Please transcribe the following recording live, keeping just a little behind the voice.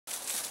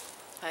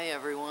Hi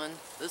everyone,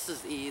 this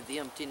is E, the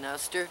Empty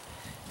Nester.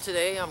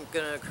 Today I'm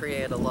going to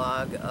create a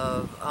log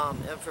of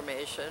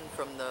information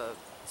from the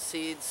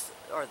seeds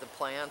or the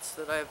plants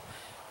that I've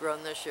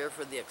grown this year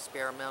for the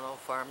Experimental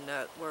Farm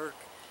Network.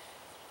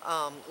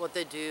 What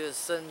they do is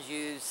send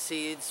you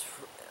seeds.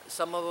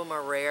 Some of them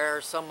are rare,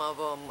 some of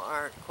them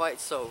aren't quite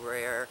so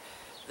rare.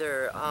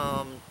 There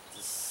are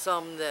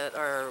some that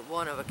are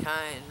one of a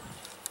kind,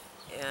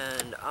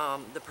 and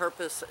the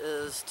purpose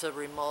is to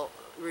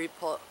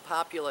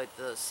repopulate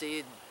the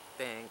seed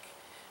bank,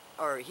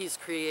 or he's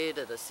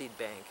created a seed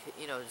bank,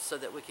 you know, so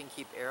that we can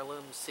keep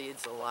heirloom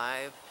seeds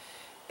alive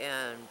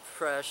and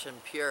fresh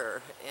and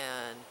pure.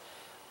 And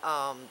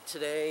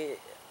today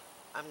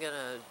I'm going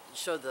to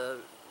show the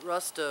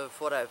rest of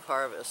what I've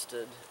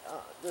harvested.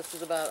 This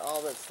is about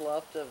all that's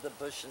left of the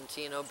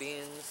BUSHITENO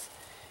beans,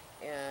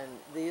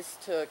 and these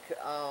took,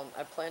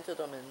 I planted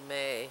them in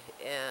May,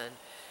 and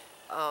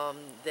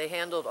they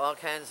handled all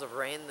kinds of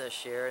rain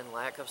this year and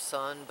lack of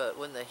sun, but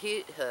when the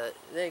heat hit,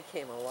 they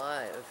came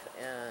alive.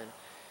 And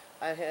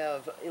I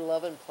have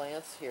 11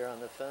 plants here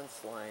on the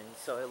fence line,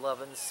 so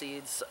 11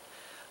 seeds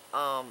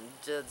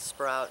did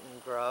sprout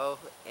and grow,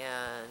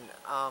 and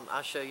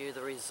I'll show you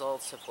the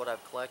results of what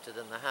I've collected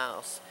in the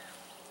house.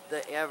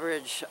 The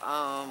average,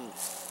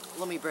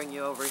 let me bring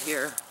you over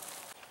here.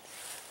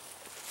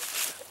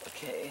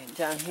 Okay,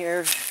 down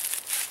here,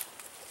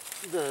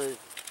 the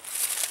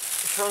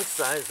trunk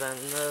size on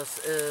this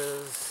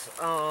is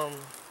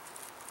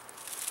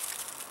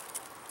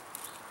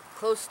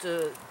close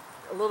to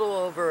a little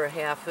over a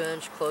 ½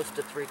 inch, close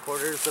to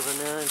 3/4 of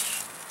an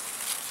inch.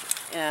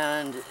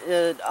 And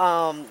it,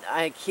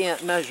 I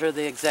can't measure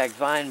the exact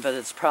vine, but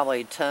it's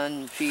probably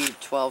 10 feet,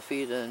 12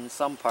 feet in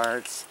some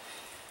parts.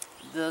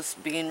 This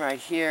bean right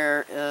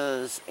here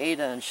is 8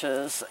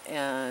 inches,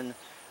 and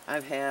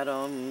I've had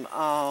them,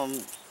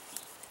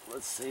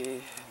 let's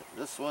see,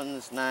 this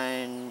one's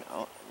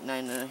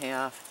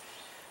 9.5,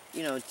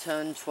 you know,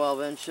 10,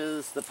 12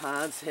 inches. The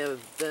pods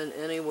have been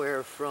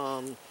anywhere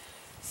from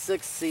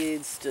 6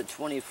 seeds to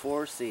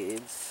 24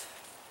 seeds.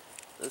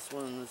 This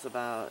one's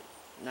about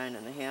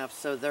 9.5,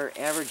 so they're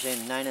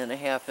averaging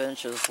 9.5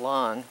 inches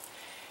long.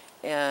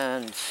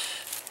 And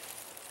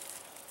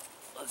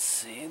let's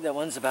see, that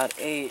one's about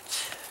 8.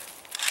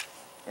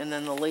 And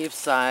then the leaf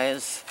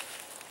size,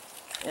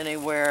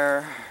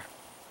 anywhere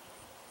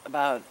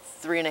about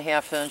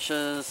 3.5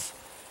 inches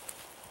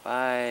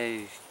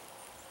by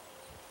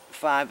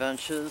 5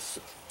 inches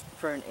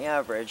for an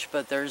average,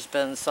 but there's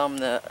been some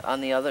that on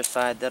the other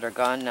side that are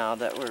gone now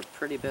that were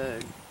pretty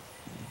big.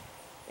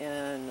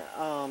 And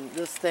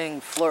this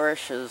thing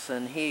flourishes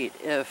in heat.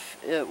 If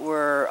it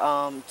were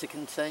to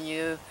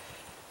continue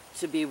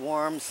to be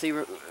warm, see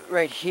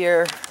right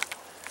here,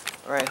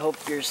 or I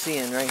hope you're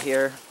seeing right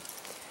here,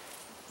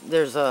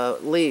 there's a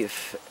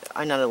leaf,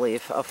 not a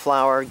leaf, a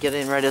flower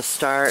getting ready to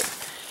start.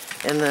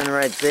 And then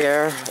right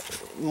there,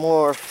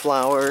 more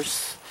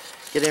flowers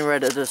getting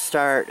ready to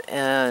start.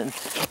 And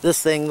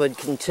this thing would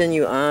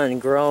continue on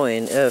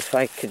growing if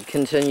I could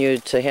continue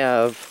to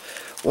have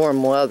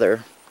warm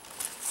weather.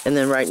 And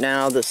then right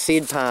now, the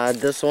seed pod,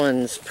 this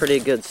one's pretty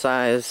good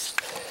size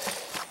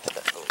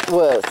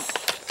with,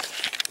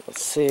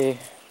 let's see,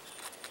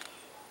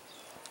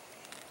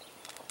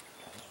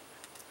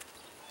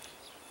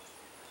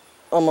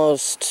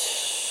 almost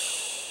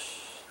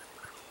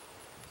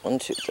 1,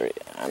 2, 3.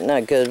 I'm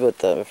not good with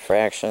the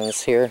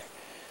fractions here.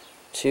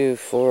 2,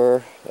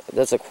 4.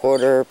 That's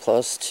 1/4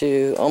 plus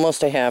 2,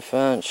 almost a ½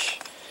 inch.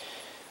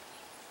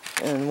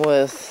 And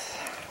with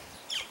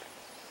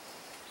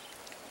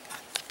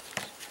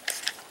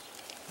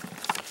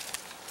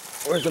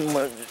where's the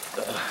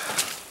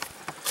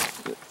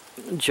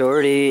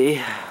majority?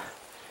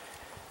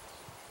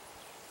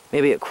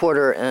 Maybe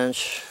 1/4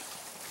 inch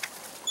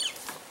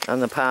on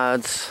the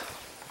pods.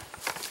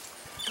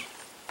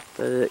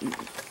 But it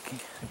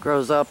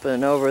grows up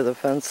and over the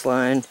fence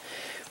line.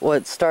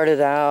 What started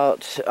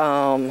out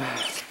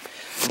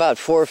about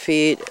 4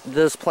 feet,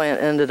 this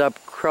plant ended up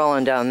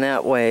crawling down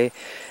that way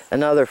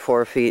another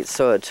 4 feet,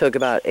 so it took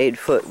about 8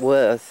 foot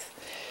width.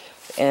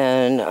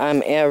 And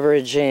I'm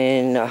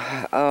averaging,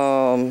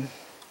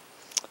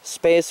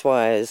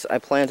 space-wise, I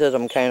planted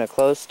them kind of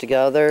close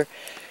together,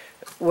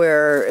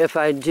 where if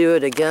I do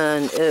it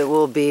again, it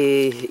will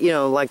be, you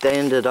know, like they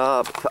ended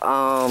up.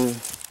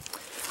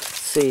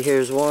 See,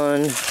 here's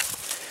 1,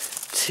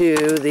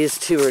 2, these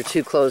two are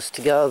too close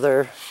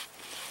together.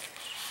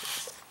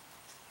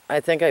 I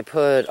think I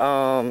put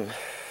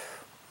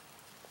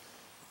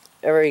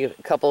every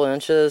couple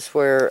inches,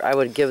 where I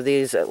would give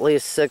these at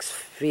least 6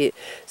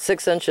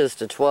 inches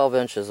to 12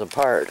 inches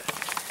apart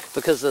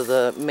because of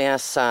the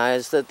mass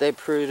size that they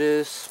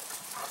produce.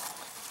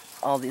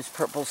 All these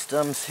purple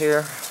stems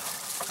here.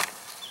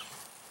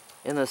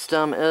 And the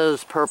stem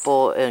is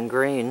purple and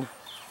green.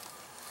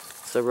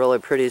 It's a really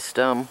pretty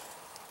stem.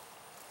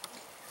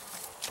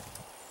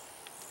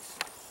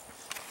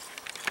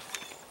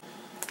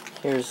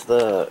 Here's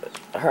the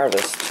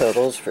harvest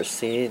totals for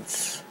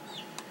seeds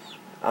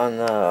on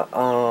the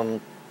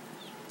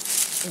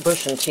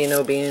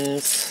BUSHITENO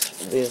beans,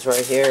 these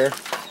right here.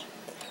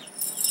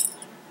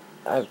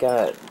 I've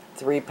got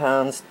 3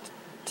 pounds,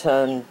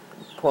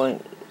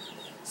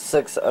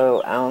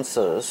 10.60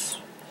 ounces.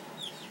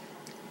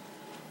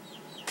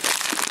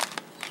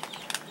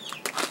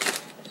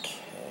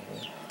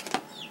 Okay.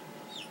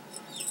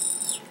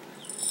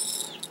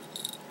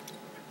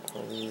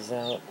 Pull these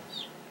out.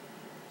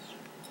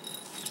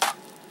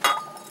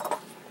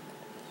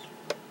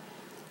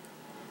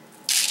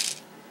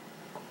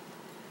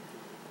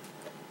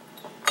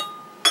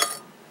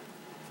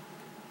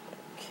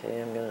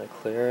 Okay, I'm gonna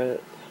clear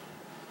it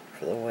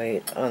for the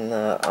weight on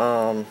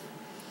the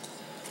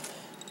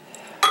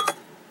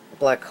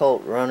Black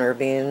Coat Runner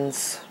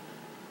Beans.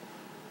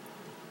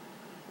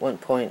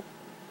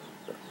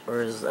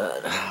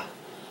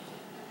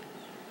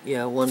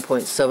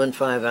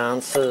 1.75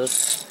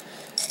 ounces.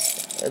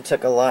 It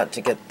took a lot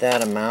to get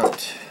that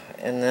amount.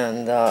 And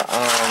then the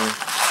I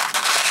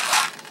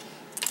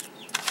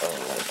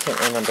can't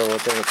remember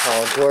what they were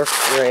called.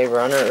 Dwarf Gray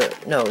Runner,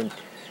 no,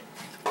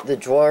 the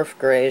Dwarf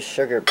Gray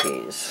Sugar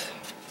Peas.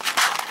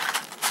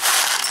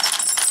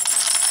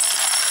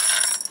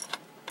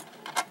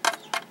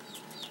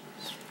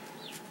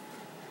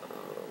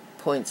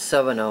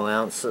 0.70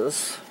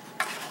 ounces.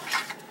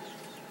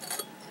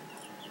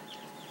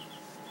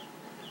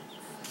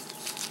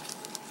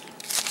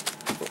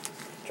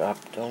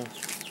 Dropped them.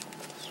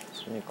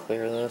 Let me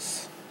clear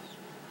this.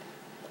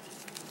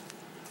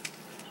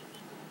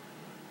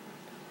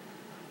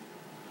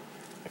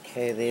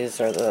 Okay,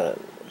 these are the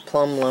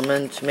Plum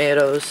Lemon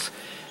tomatoes,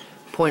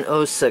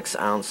 0.06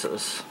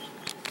 ounces.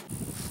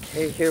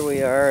 Okay, here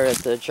we are at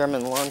the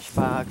German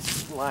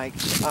lunchbox. Like,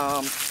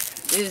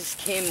 these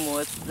came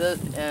with it,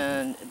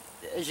 and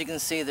as you can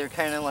see, they're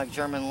kind of like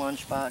German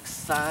lunchbox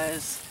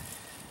size.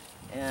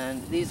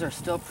 And these are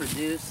still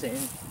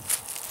producing.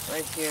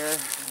 Right here,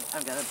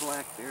 I've got a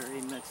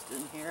blackberry mixed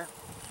in here.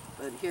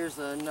 But here's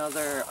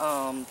another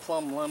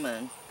plum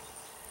lemon.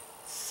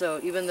 So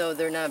even though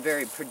they're not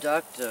very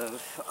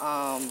productive,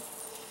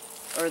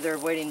 or they're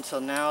waiting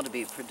till now to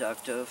be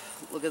productive,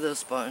 look at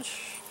this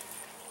bunch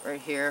right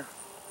here.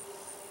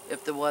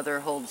 If the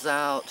weather holds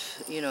out,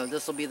 you know,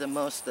 this will be the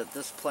most that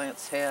this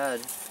plant's had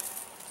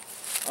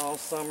all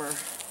summer.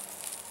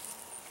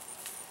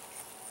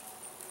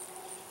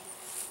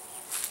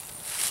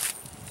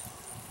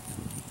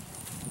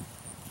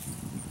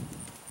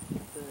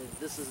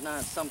 This is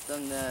not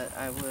something that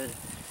I would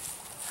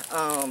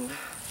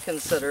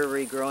consider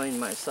regrowing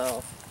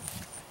myself.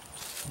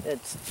 It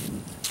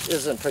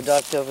isn't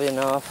productive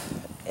enough,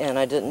 and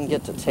I didn't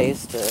get to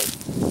taste it.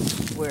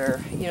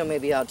 Where, you know,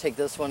 maybe I'll take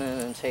this one in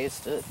and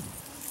taste it.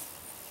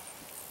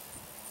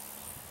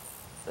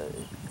 But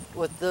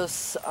with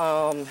this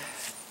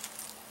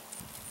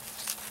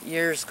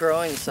year's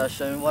growing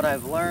session, what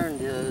I've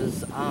learned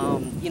is,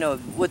 you know,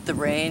 with the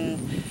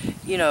rain,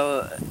 you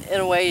know, in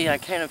a way I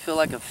kind of feel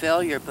like a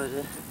failure, but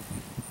it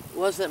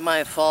wasn't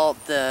my fault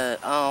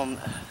that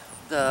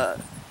the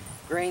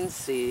grain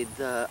seed,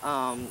 the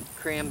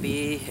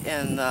cranbe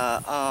and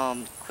the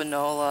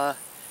quinoa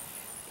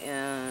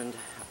and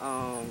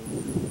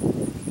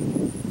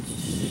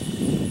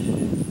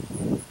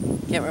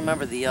can't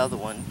remember the other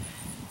one.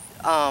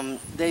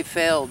 They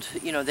failed,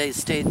 you know, they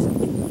stayed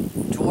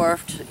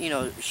dwarfed, you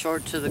know,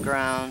 short to the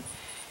ground,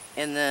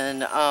 and then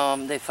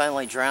they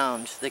finally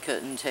drowned. They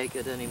couldn't take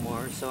it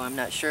anymore, so I'm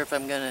not sure if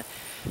I'm going to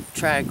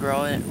try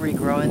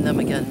regrowing them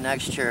again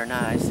next year or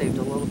not. I saved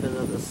a little bit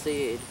of the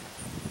seed,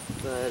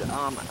 but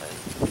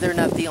they're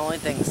not the only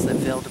things that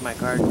failed in my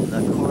garden.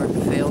 The corn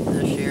failed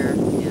this year,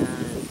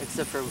 and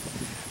except for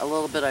a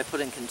little bit I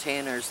put in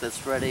containers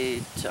that's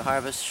ready to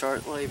harvest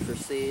shortly for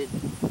seed.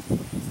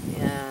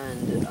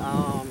 And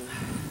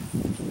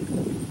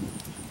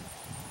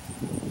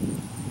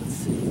let's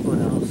see, what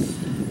else?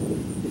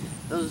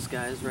 Those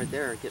guys right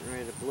there are getting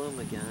ready to bloom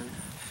again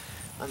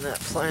on that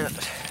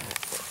plant.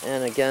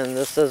 And again,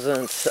 this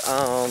isn't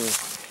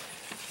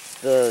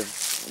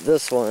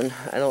this one,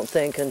 I don't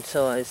think,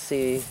 until I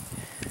see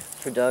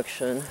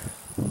production.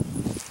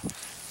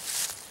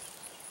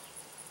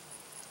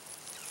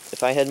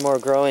 If I had more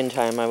growing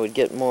time, I would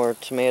get more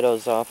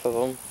tomatoes off of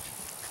them.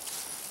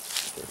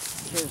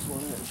 Here's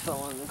one that fell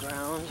on the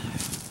ground.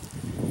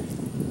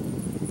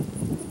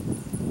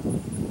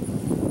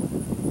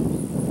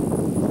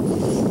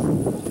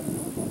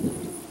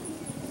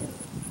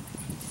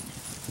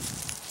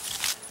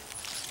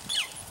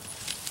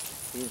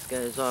 These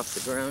guys off the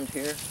ground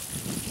here.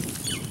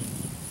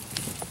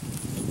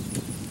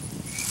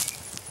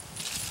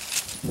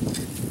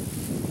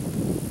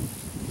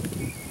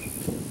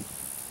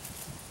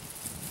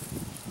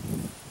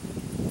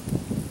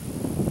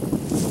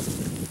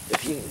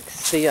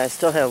 See, I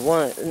still have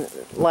one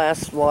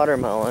last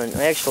watermelon,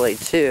 actually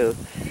two.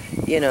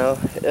 You know,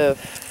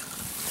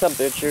 if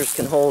temperatures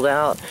can hold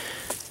out,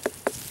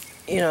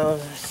 you know,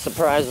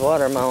 surprise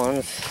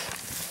watermelons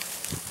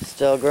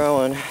still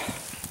growing.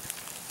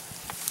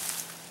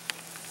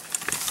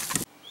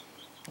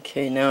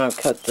 Okay, now I've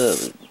cut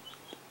the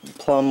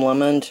plum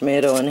lemon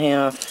tomato in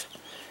half,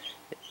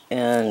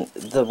 and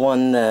the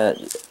one that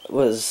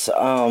was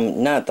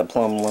not the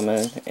plum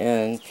lemon,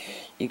 and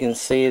you can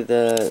see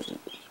that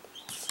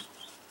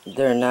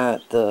they're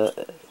not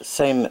the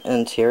same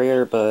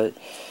interior, but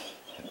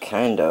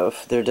kind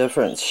of. They're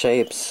different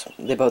shapes.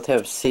 They both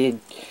have seed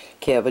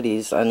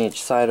cavities on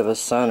each side of a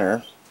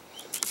center.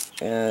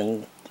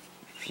 And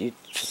if you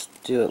just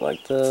do it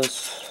like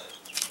this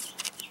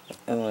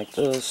and like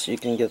this, you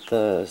can get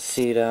the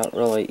seed out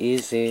really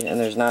easy, and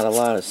there's not a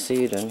lot of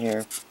seed in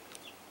here.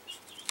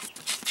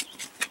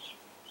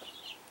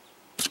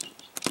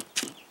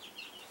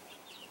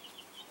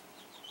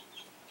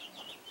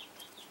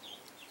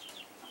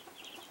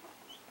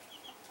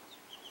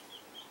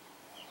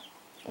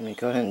 Let me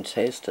go ahead and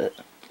taste it.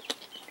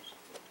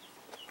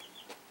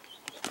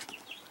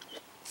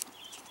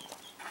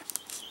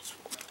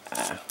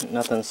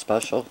 Nothing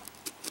special,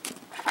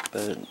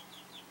 but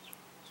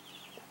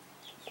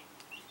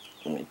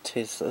let me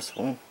taste this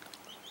one.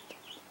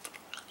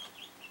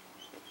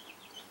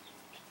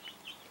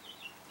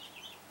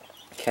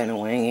 Kind of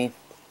wangy.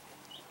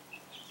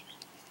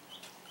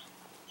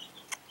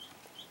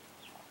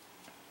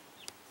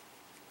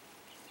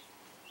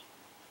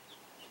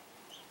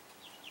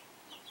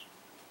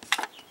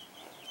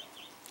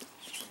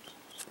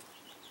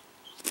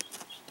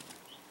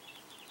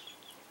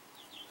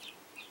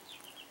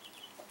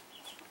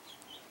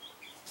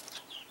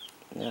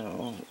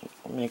 Now,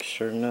 I'll make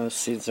sure no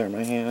seeds are in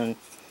my hand.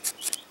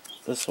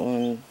 This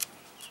one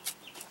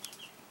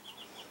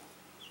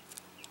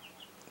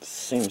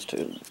seems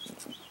to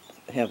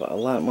have a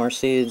lot more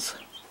seeds.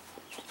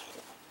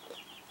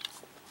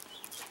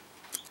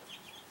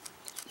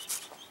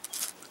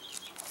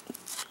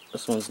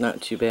 This one's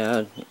not too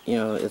bad. You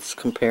know, it's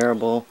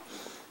comparable.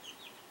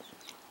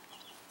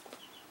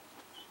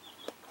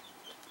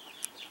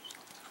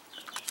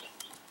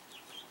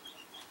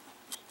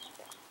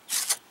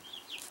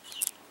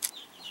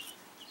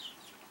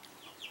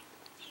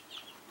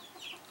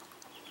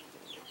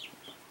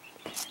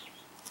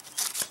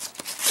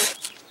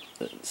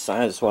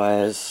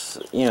 Size-wise,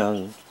 you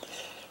know,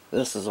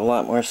 this is a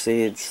lot more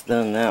seeds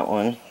than that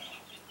one.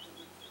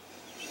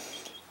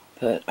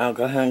 But I'll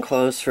go ahead and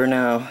close for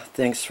now.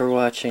 Thanks for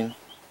watching.